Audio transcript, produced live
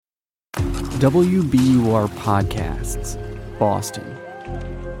WBUR Podcasts, Boston.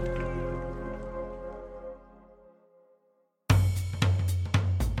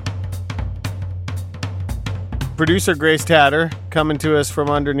 Producer Grace Tatter coming to us from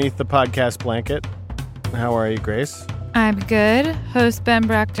underneath the podcast blanket. How are you, Grace? I'm good. Host Ben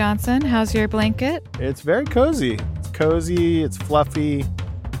Brock Johnson, how's your blanket? It's very cozy. It's cozy, it's fluffy,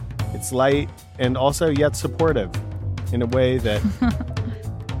 it's light, and also yet supportive in a way that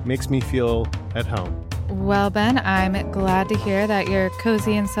makes me feel at home. Well, Ben, I'm glad to hear that you're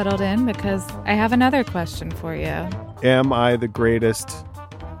cozy and settled in because I have another question for you. Am I the greatest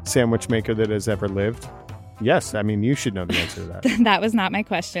sandwich maker that has ever lived? Yes, I mean, you should know the answer to that. That was not my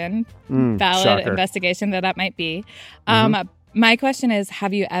question. Valid shocker. investigation that might be. My question is,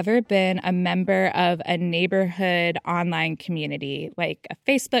 have you ever been a member of a neighborhood online community, like a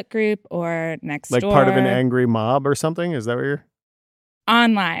Facebook group or Nextdoor? Like part of an angry mob or something? Is that what you're...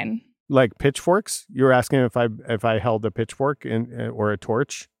 Online. Like pitchforks? You were asking if I held a pitchfork or a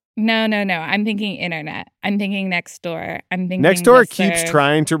torch? No. I'm thinking internet. I'm thinking Nextdoor. I'm thinking Nextdoor Listserv. keeps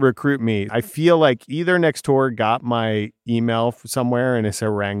trying to recruit me. I feel like either Nextdoor got my email somewhere and is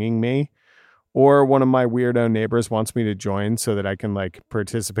haranguing me, or one of my weirdo neighbors wants me to join so that I can like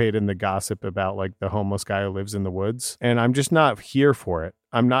participate in the gossip about like the homeless guy who lives in the woods. And I'm just not here for it.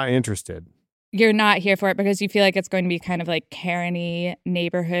 I'm not interested. You're not here for it because you feel like it's going to be kind of like Karen-y,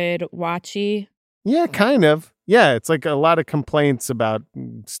 neighborhood watchy. Yeah, kind of. Yeah, it's like a lot of complaints about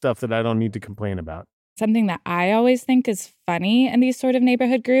stuff that I don't need to complain about. Something that I always think is funny in these sort of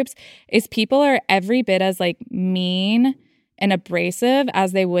neighborhood groups is people are every bit as like mean and abrasive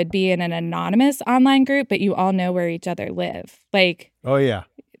as they would be in an anonymous online group, but you all know where each other live. Like, oh yeah,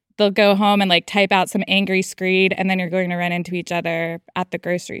 they'll go home and like type out some angry screed, and then you're going to run into each other at the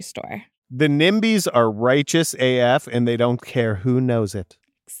grocery store. The NIMBYs are righteous AF, and they don't care who knows it.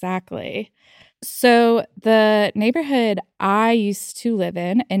 Exactly. So the neighborhood I used to live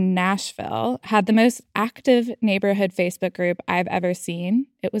in Nashville had the most active neighborhood Facebook group I've ever seen.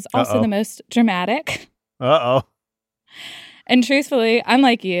 It was also the most dramatic. Uh-oh. And truthfully,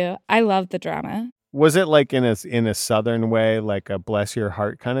 unlike you, I love the drama. Was it like in a southern way, like a bless your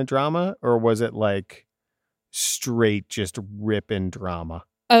heart kind of drama? Or was it like straight just ripping drama?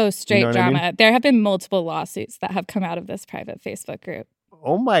 Oh, straight You know what I drama. mean? There have been multiple lawsuits that have come out of this private Facebook group.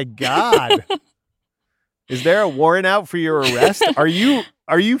 Oh my God. Is there a warrant out for your arrest? Have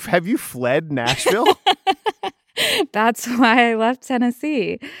you fled Nashville? That's why I left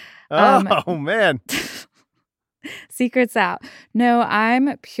Tennessee. Oh, man. Secrets out. No,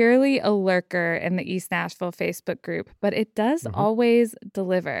 I'm purely a lurker in the East Nashville Facebook group, but it does always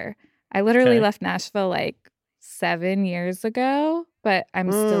deliver. I literally left Nashville like 7 years ago, but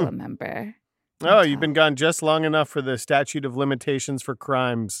I'm still a member. Oh, you've been gone just long enough for the statute of limitations for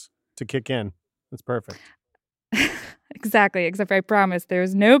crimes to kick in. That's perfect. Exactly, except for I promise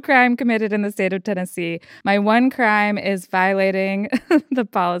there's no crime committed in the state of Tennessee. My one crime is violating the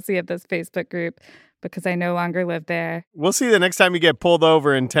policy of this Facebook group because I no longer live there. We'll see the next time you get pulled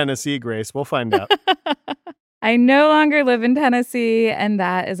over in Tennessee, Grace. We'll find out. I no longer live in Tennessee, and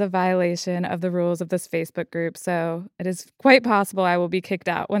that is a violation of the rules of this Facebook group. So it is quite possible I will be kicked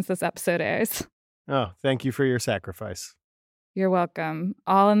out once this episode airs. Oh, thank you for your sacrifice. You're welcome.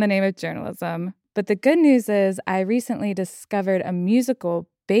 All in the name of journalism. But the good news is I recently discovered a musical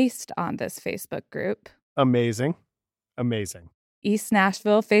based on this Facebook group. Amazing. Amazing. East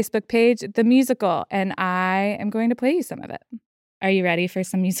Nashville Facebook page, The Musical, and I am going to play you some of it. Are you ready for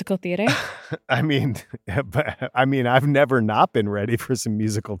some musical theater? I mean, I've never not been ready for some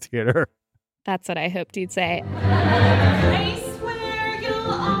musical theater. That's what I hoped you'd say. Place where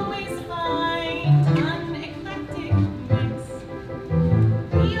you'll always find an eclectic mix.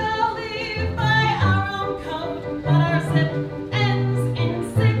 We all live by our own code, but our zip ends in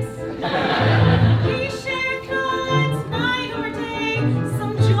 6. We share goods night or day,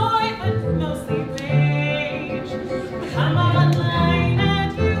 some joy but mostly rage. Come online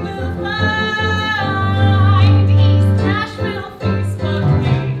and you will find East Nashville Facebook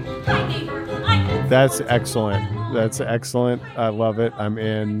page. Hi neighbor, I That's excellent. That's excellent. I love it. I'm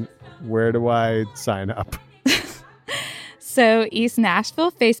in. Where do I sign up? So East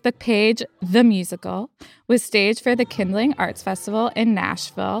Nashville Facebook page, The Musical, was staged for the Kindling Arts Festival in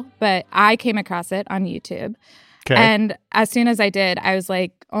Nashville, but I came across it on YouTube. Okay. And as soon as I did, I was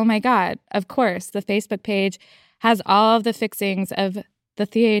like, oh my God, of course, the Facebook page has all of the fixings of the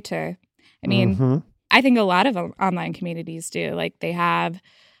theater. I mean, I think a lot of online communities do. Like they have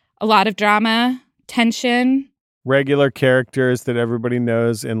a lot of drama, tension. Regular characters that everybody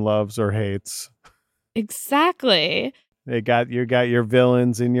knows and loves or hates. Exactly. You got your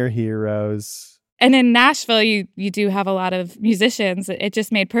villains and your heroes. And in Nashville, you do have a lot of musicians. It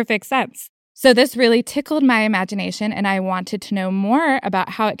just made perfect sense. So this really tickled my imagination, and I wanted to know more about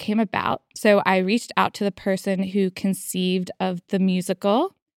how it came about. So I reached out to the person who conceived of the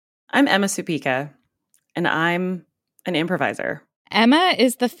musical. I'm Emma Supika, and I'm an improviser. Emma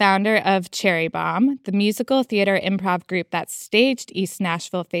is the founder of Cherry Bomb, the musical theater improv group that staged East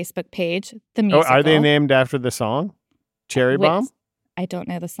Nashville Facebook page, the musical. Oh, are they named after the song? Cherry Bomb? I don't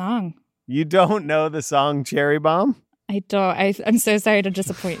know the song. You don't know the song Cherry Bomb? I don't. I'm so sorry to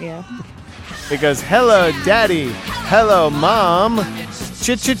disappoint you. It goes, hello, daddy. Hello, mom.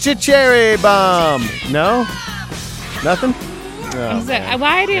 Cherry Bomb. No? Nothing? Oh,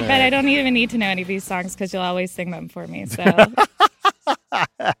 But I don't even need to know any of these songs because you'll always sing them for me. So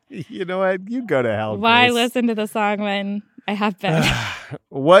you know what? You go to hell. Why Grace. listen to the song when I have been?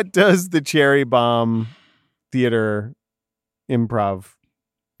 What does the Cherry Bomb Theater Improv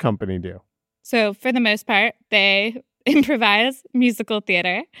Company do? So for the most part, they improvise musical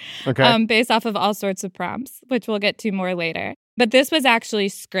theater based off of all sorts of prompts, which we'll get to more later. But this was actually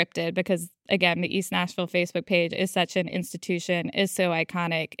scripted because, again, the East Nashville Facebook page is such an institution, is so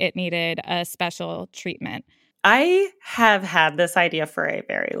iconic, it needed a special treatment. I have had this idea for a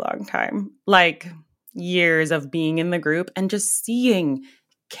very long time, like years of being in the group and just seeing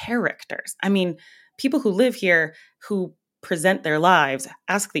characters. I mean, people who live here who present their lives,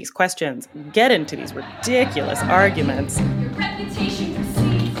 ask these questions, get into these ridiculous arguments. Your reputation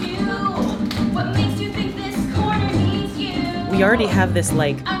precedes you. What makes you think this corner needs you? We already have this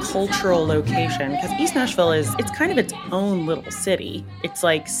like cultural location because East Nashville it's kind of its own little city. It's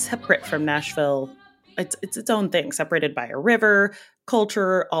like separate from Nashville. It's its own thing, separated by a river,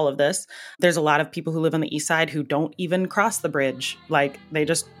 culture, all of this. There's a lot of people who live on the east side who don't even cross the bridge. Like, they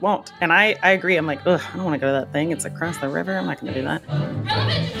just won't. And I agree. I'm like, ugh, I don't want to go to that thing. It's across the river. I'm not going to do that.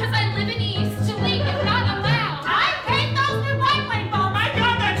 Relevant because I live in East. To leave is not allowed. I hate those new white rainbows. My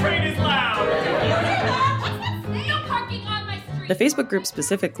God, that train is loud. What's that snail parking on my street? The Facebook group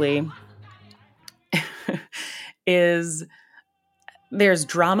specifically is there's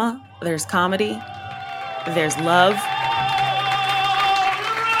drama, there's comedy, there's love.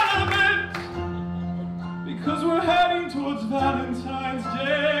 Because we're heading towards Valentine's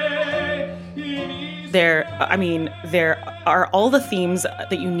Day. There are all the themes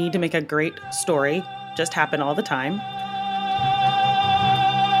that you need to make a great story just happen all the time.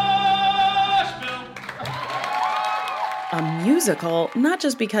 A musical, not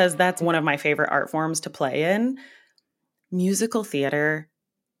just because that's one of my favorite art forms to play in. Musical theater,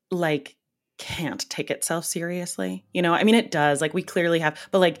 like, can't take itself seriously. You know, I mean, it does. Like, we clearly have,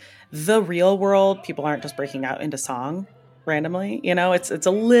 but like the real world, people aren't just breaking out into song randomly. You know, it's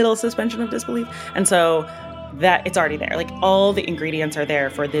a little suspension of disbelief. And so that it's already there. Like, all the ingredients are there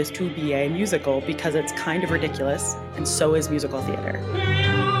for this to be a musical because it's kind of ridiculous. And so is musical theater.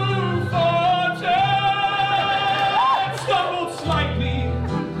 Stumbled slightly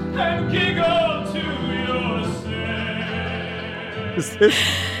and giggled to yourself.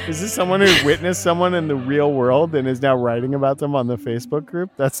 Is this someone who witnessed someone in the real world and is now writing about them on the Facebook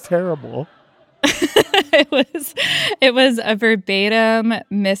group? That's terrible. It was a verbatim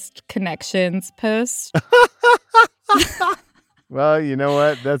missed connections post. Well, you know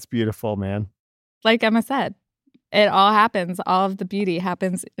what? That's beautiful, man. Like Emma said, it all happens. All of the beauty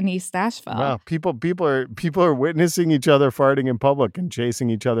happens in East Nashville. Wow, people are witnessing each other farting in public and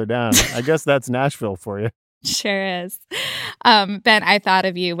chasing each other down. I guess that's Nashville for you. Sure is. Ben, I thought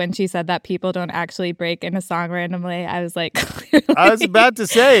of you when she said that people don't actually break in a song randomly. I was like, clearly, I was about to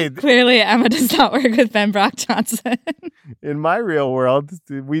say. Clearly, Emma does not work with Ben Brock Johnson. In my real world,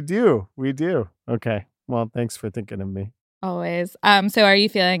 we do. Okay. Well, thanks for thinking of me. Always. So are you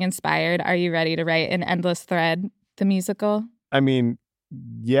feeling inspired? Are you ready to write an Endless Thread, the musical? I mean,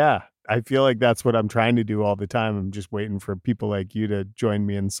 yeah. I feel like that's what I'm trying to do all the time. I'm just waiting for people like you to join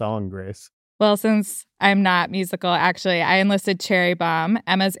me in song, Grace. Well, since I'm not musical, actually, I enlisted Cherry Bomb,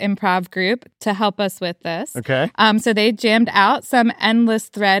 Emma's improv group, to help us with this. Okay. So they jammed out some Endless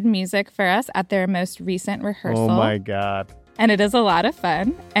Thread music for us at their most recent rehearsal. Oh, my God. And it is a lot of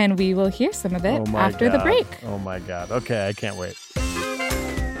fun, and we will hear some of it after the break. Oh, my God. Okay, I can't wait.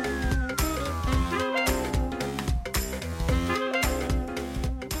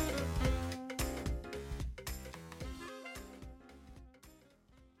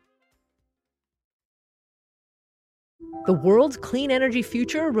 The world's clean energy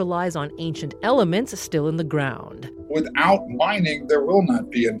future relies on ancient elements still in the ground. Without mining, there will not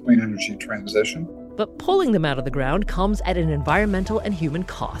be a clean energy transition. but pulling them out of the ground comes at an environmental and human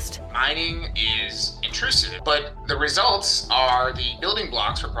cost. Mining is intrusive, but the results are the building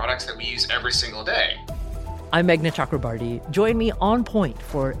blocks for products that we use every single day. I'm Meghna Chakrabarty. Join me on Point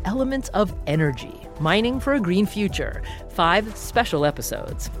for Elements of Energy, Mining for a Green Future. 5 special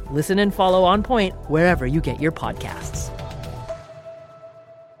episodes. Listen and follow On Point wherever you get your podcasts.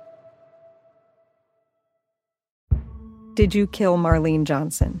 Did you kill Marlene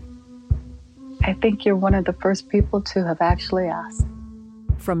Johnson? I think you're one of the first people to have actually asked.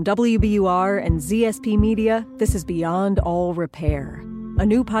 From WBUR and ZSP Media, this is Beyond All Repair, a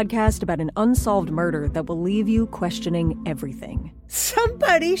new podcast about an unsolved murder that will leave you questioning everything.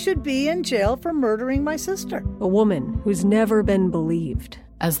 Somebody should be in jail for murdering my sister. A woman who's never been believed.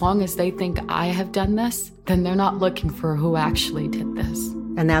 As long as they think I have done this, then they're not looking for who actually did this.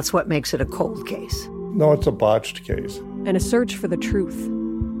 And that's what makes it a cold case. No, it's a botched case. And a search for the truth,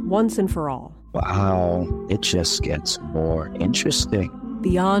 once and for all. Wow, it just gets more interesting.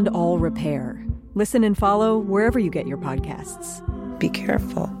 Beyond All Repair. Listen and follow wherever you get your podcasts. Be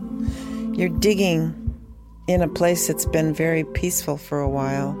careful. You're digging in a place that's been very peaceful for a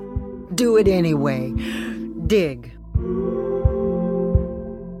while. Do it anyway. Dig.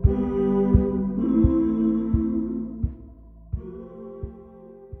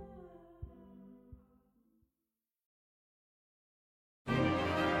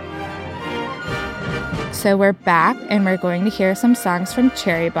 So we're back, and we're going to hear some songs from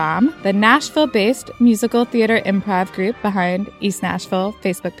Cherry Bomb, the Nashville-based musical theater improv group behind East Nashville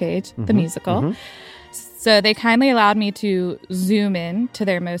Facebook page, The Musical. So they kindly allowed me to zoom in to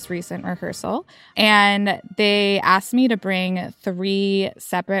their most recent rehearsal, and they asked me to bring 3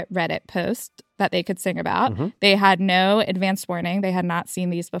 separate Reddit posts that they could sing about. They had no advanced warning. They had not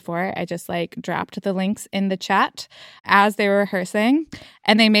seen these before. I just dropped the links in the chat as they were rehearsing,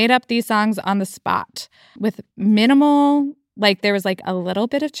 and they made up these songs on the spot with minimal, there was a little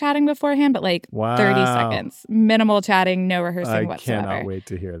bit of chatting beforehand, but 30 seconds. Minimal chatting, no rehearsing whatsoever. I cannot wait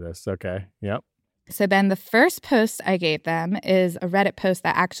to hear this. Okay. Yep. So, Ben, the first post I gave them is a Reddit post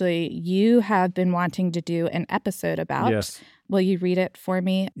that actually you have been wanting to do an episode about. Yes. Will you read it for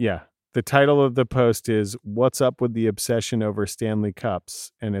me? Yeah. The title of the post is "What's Up with the Obsession Over Stanley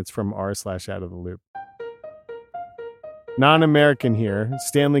Cups?" and it's from r/Out of the Loop. Non-American here.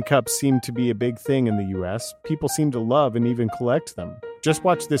 Stanley Cups seem to be a big thing in the U.S. People seem to love and even collect them. Just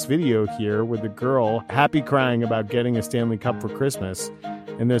watch this video here with the girl happy crying about getting a Stanley Cup for Christmas.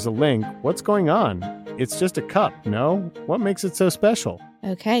 And there's a link. What's going on? It's just a cup, no? What makes it so special?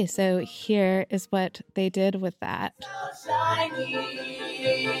 Okay, so here is what they did with that. So shiny,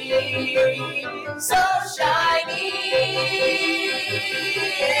 so shiny,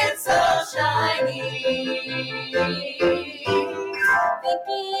 it's so shiny.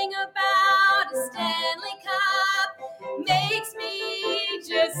 Thinking about a Stanley Cup makes me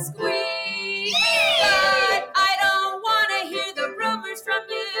just squeak. But I don't want to hear the rumors from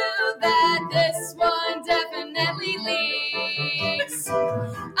you that this one definitely leaks.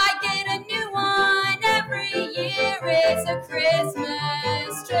 I get a new one every year. It's a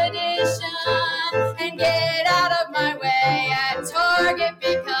Christmas tradition. And get out of my way at Target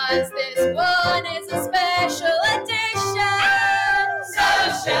because this one is a special edition. So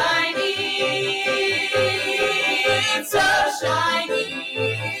shiny, so shiny.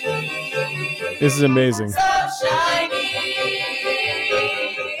 This is amazing. So shiny,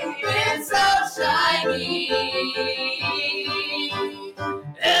 it's so shiny.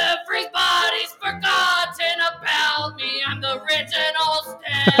 Everybody's forgotten about me. I'm the original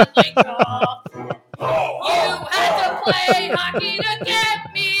Stanley Cup. You had to play hockey to get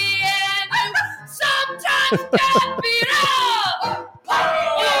me, and you sometimes get beat up.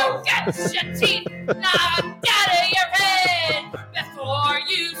 You get your teeth knocked out of your head before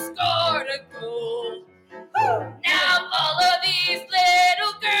you scored a goal. Now all of these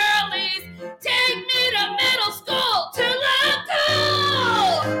little girlies take me to middle school to look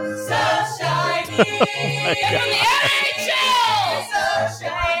cool. So shiny. They're from the NHL. So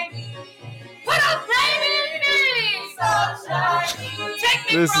shiny. Put a frame in me. So shiny. Take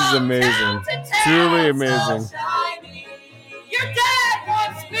me This is amazing. town to town. Truly amazing. So shiny. Your dad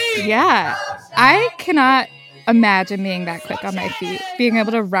wants me. Yeah, I cannot imagine being that quick on my feet, being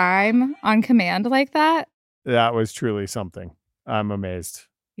able to rhyme on command like that. That was truly something. I'm amazed.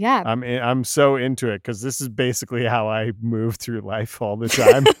 Yeah. I'm so into it because this is basically how I move through life all the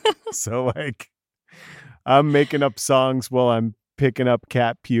time. So I'm making up songs while I'm picking up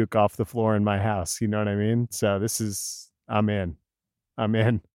cat puke off the floor in my house. You know what I mean? So I'm in.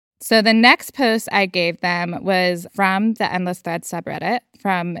 So the next post I gave them was from the Endless Thread subreddit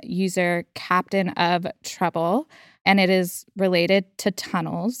from user Captain of Trouble. And it is related to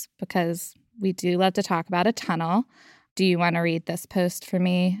tunnels because we do love to talk about a tunnel. Do you want to read this post for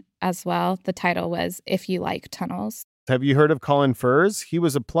me as well? The title was If You Like Tunnels. Have you heard of Colin Furze? He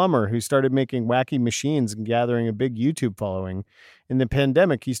was a plumber who started making wacky machines and gathering a big YouTube following. In the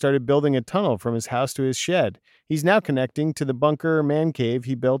pandemic, he started building a tunnel from his house to his shed. He's now connecting to the bunker man cave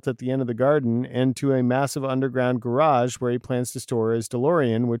he built at the end of the garden and to a massive underground garage where he plans to store his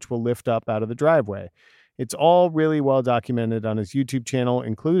DeLorean, which will lift up out of the driveway. It's all really well documented on his YouTube channel,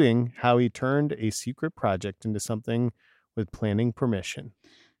 including how he turned a secret project into something with planning permission.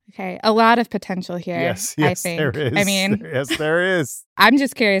 Okay, a lot of potential here, yes, I think. There is. I mean, yes, there is. I'm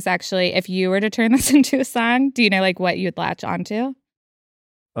just curious, actually, if you were to turn this into a song, do you know like what you'd latch onto?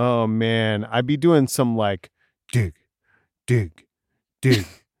 Oh, man. I'd be doing some like dig, dig, dig,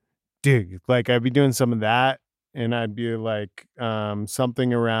 dig. Like I'd be doing some of that. And I'd be like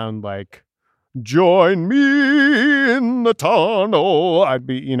something around like, join me in the tunnel. I'd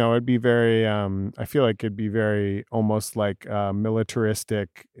be, it'd be very, I feel like it'd be very almost like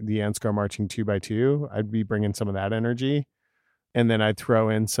militaristic, the Ansgar marching 2x2. I'd be bringing some of that energy. And then I'd throw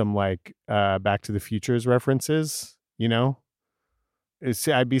in some like Back to the Futures references,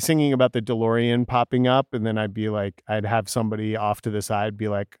 I'd be singing about the DeLorean popping up. And then I'd be like, I'd have somebody off to the side be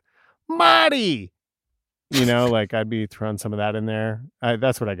like, Marty, like I'd be throwing some of that in there.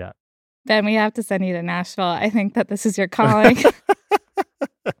 That's what I got. Ben, we have to send you to Nashville. I think that this is your calling.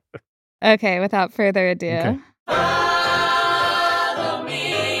 Okay, without further ado. Okay. Follow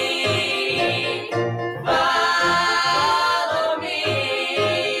me, follow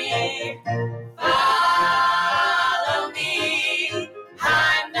me, follow me.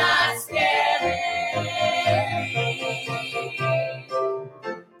 I'm not scared.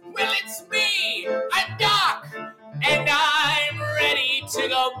 Well, it's me. I'm Doc, and I'm ready to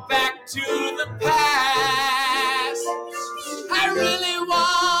go back to the past. I really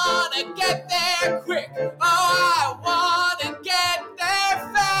want to get there quick. Oh, I want to get there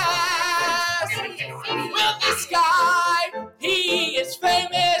fast. Well, this guy, he is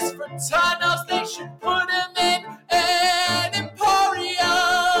famous for tunnels. They should put him in an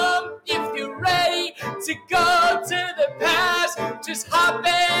emporium. If you're ready to go to the past, just hop in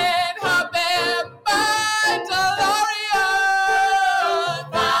my DeLorean.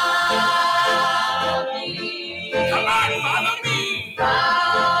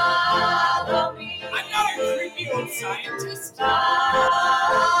 Scientist.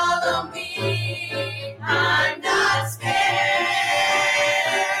 Follow me. I'm not scary.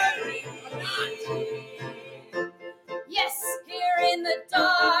 Yes, here in the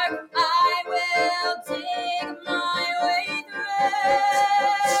dark, I will dig my way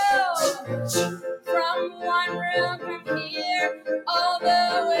through. From one room from here, all the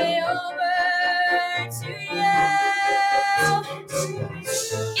way over to you.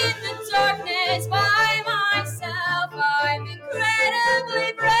 In the darkness, by myself, I'm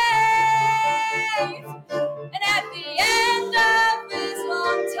incredibly brave. And at the end of this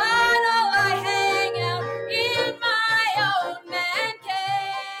long tunnel, I hang out in my own man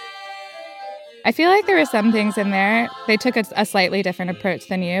cave. I feel like there were some things in there. They took a slightly different approach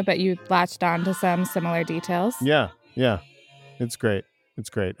than you, but you latched on to some similar details. Yeah. It's great.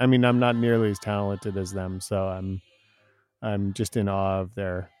 I mean, I'm not nearly as talented as them, so I'm just in awe of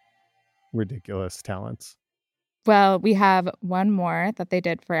their ridiculous talents. Well, we have one more that they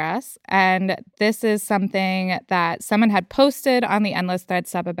did for us, and this is something that someone had posted on the Endless Thread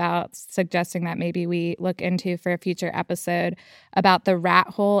sub about, suggesting that maybe we look into for a future episode about the rat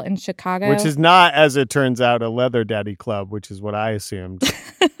hole in Chicago. Which is not, as it turns out, a leather daddy club, which is what I assumed.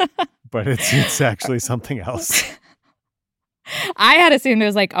 But it's actually something else. I had assumed it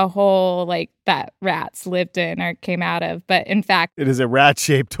was like a hole like that rats lived in or came out of, but in fact, it is a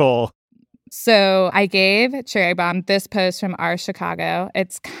rat-shaped hole. So I gave Cherry Bomb this post from Our Chicago.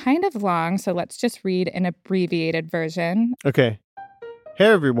 It's kind of long, so let's just read an abbreviated version. Okay. Hey,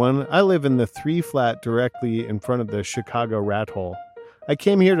 everyone. I live in the 3 flat directly in front of the Chicago rat hole. I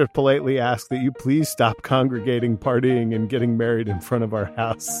came here to politely ask that you please stop congregating, partying, and getting married in front of our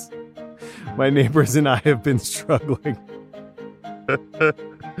house. My neighbors and I have been struggling.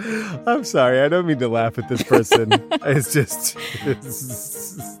 I'm sorry. I don't mean to laugh at this person. It's just...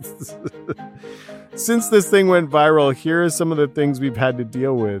 Since this thing went viral, here are some of the things we've had to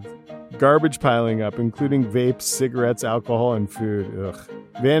deal with. Garbage piling up, including vapes, cigarettes, alcohol, and food. Ugh.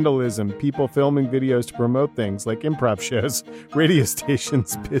 Vandalism, people filming videos to promote things like improv shows, radio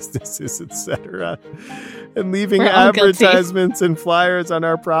stations, businesses, etc. And leaving advertisements and flyers on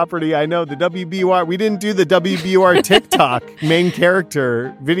our property. I know, the WBUR, we didn't do the WBUR TikTok main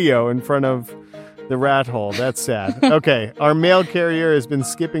character video in front of the rat hole. That's sad. Okay, our mail carrier has been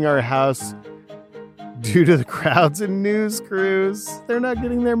skipping our house due to the crowds and news crews. They're not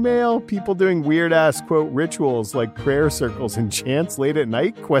getting their mail. People doing weird ass quote rituals like prayer circles and chants late at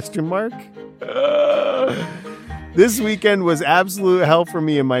night? ? This weekend was absolute hell for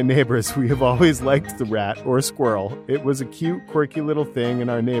me and my neighbors. We have always liked the rat or squirrel. It was a cute, quirky little thing in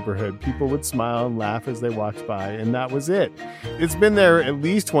our neighborhood. People would smile and laugh as they walked by, and that was it. It's been there at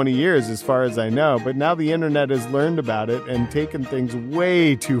least 20 years as far as I know, but now the internet has learned about it and taken things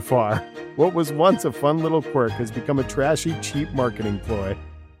way too far. What was once a fun little quirk has become a trashy, cheap marketing ploy.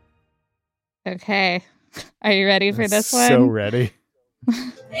 Okay. Are you ready for this one? So ready.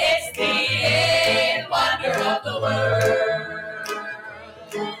 It's the eighth wonder of the world.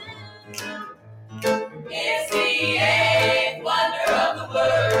 It's the eighth wonder of the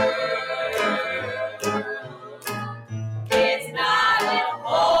world. It's not a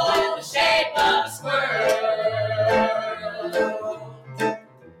hole in the shape of a squirrel.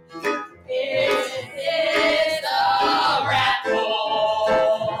 It is a rat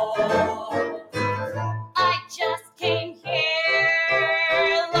hole. I just came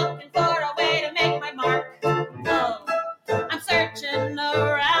here looking for a way to make my mark. Oh, I'm searching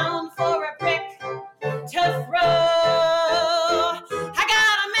around for a brick to throw. I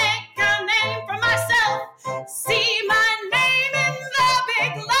gotta make a name for myself. See my name in the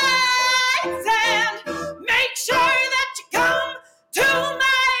big lights and make sure that you come to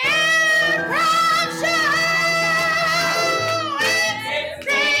my improv show. It's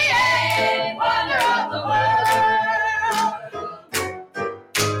the eighth wonder of the world.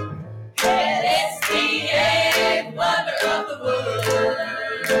 It's the eighth wonder of the world.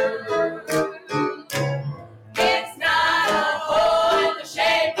 It's not a hole in the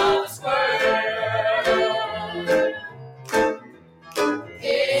shape of a squirrel.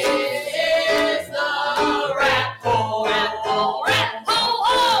 It is the rat hole. Rat hole, rat hole.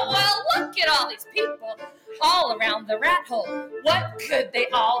 Oh, well, look at all these people all around the rat hole. What could they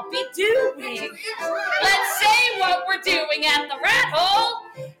all be doing? Let's say what we're doing at the rat hole,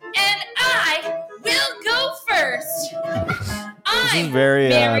 and I will go first. This is very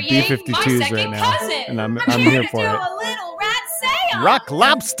B-52s right now, and I'm here for Do it. a little rat seance. Rock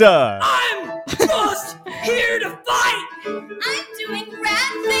Lobster! I'm just here to fight. I'm doing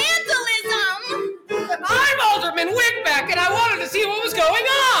rat vandalism. I'm Alderman Wigback, and I wanted to see what was going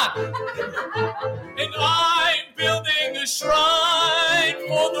on. And I'm building a shrine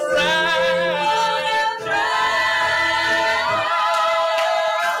for the rat.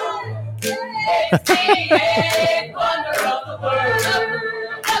 It's the eighth wonder of the world.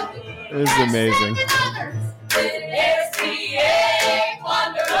 This is amazing. It's the eighth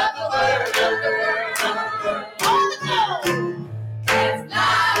wonder of the world. On the go. It's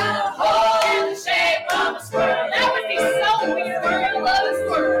not a hole in the shape of a squirrel. That would be so weird. I love a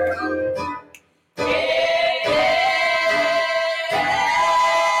squirrel.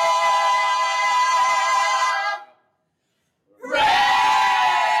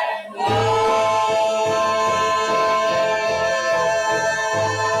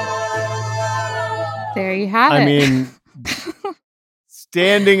 There you have it. I mean,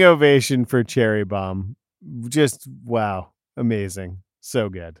 standing ovation for Cherry Bomb. Just, wow. Amazing. So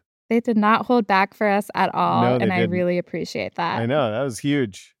good. They did not hold back for us at all, No, they and I didn't. really appreciate that. I know. That was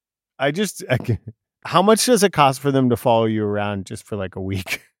huge. How much does it cost for them to follow you around just for like a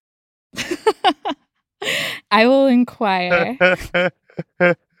week? I will inquire.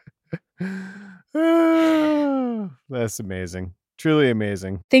 That's amazing. Truly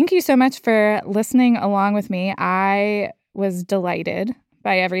amazing. Thank you so much for listening along with me. I was delighted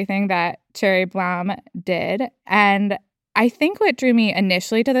by everything that Cherry Bomb did. And I think what drew me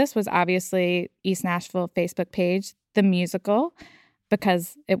initially to this was obviously East Nashville Facebook page, the musical,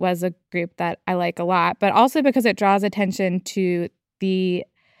 because it was a group that I like a lot, but also because it draws attention to the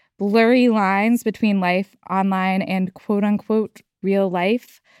blurry lines between life online and quote unquote real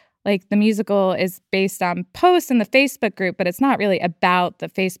life. Like the musical is based on posts in the Facebook group, but it's not really about the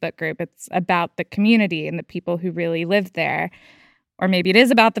Facebook group. It's about the community and the people who really live there. Or maybe it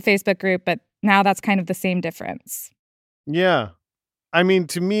is about the Facebook group, but now that's kind of the same difference. Yeah. I mean,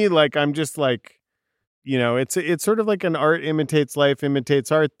 to me, like, I'm just like, you know, it's sort of like an art imitates life,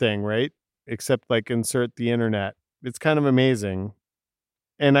 imitates art thing, right? Except like insert the internet. It's kind of amazing.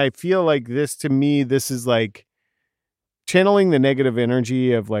 And I feel like this, to me, this is like channeling the negative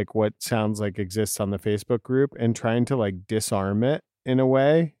energy of like what sounds like exists on the Facebook group and trying to like disarm it in a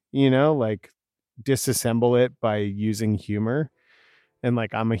way, like disassemble it by using humor. And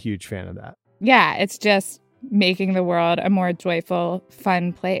like, I'm a huge fan of that. Yeah, it's just making the world a more joyful,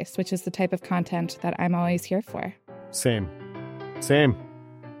 fun place, which is the type of content that I'm always here for. Same.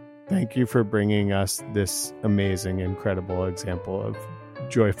 Thank you for bringing us this amazing, incredible example of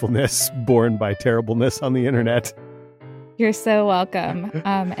joyfulness born by terribleness on the internet. You're so welcome.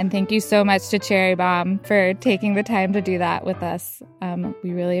 And thank you so much to Cherry Bomb for taking the time to do that with us.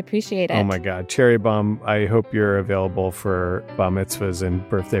 We really appreciate it. Oh my God. Cherry Bomb, I hope you're available for bar mitzvahs and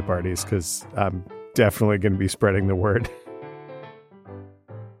birthday parties because I'm definitely going to be spreading the word.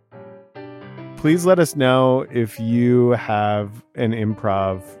 Please let us know if you have an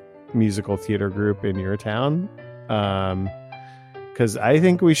improv musical theater group in your town. Because I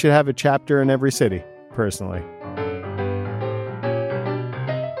think we should have a chapter in every city, personally.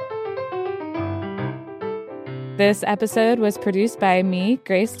 This episode was produced by me,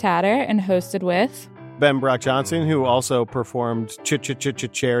 Grace Tatter, and hosted with Ben Brock Johnson, who also performed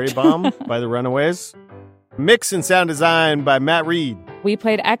Cherry Bomb by the Runaways. Mix and sound design by Matt Reed. We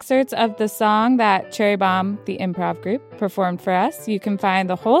played excerpts of the song that Cherry Bomb, the improv group, performed for us. You can find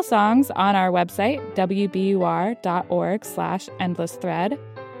the whole songs on our website, wbur.org/endlessthread.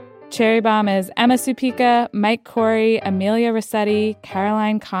 Cherry Bomb is Emma Supika, Mike Corey, Amelia Rossetti,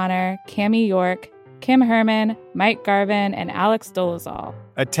 Caroline Connor, Cammie York, Kim Herman, Mike Garvin, and Alex Dolezal.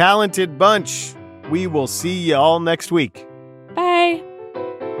 A talented bunch. We will see you all next week. Bye.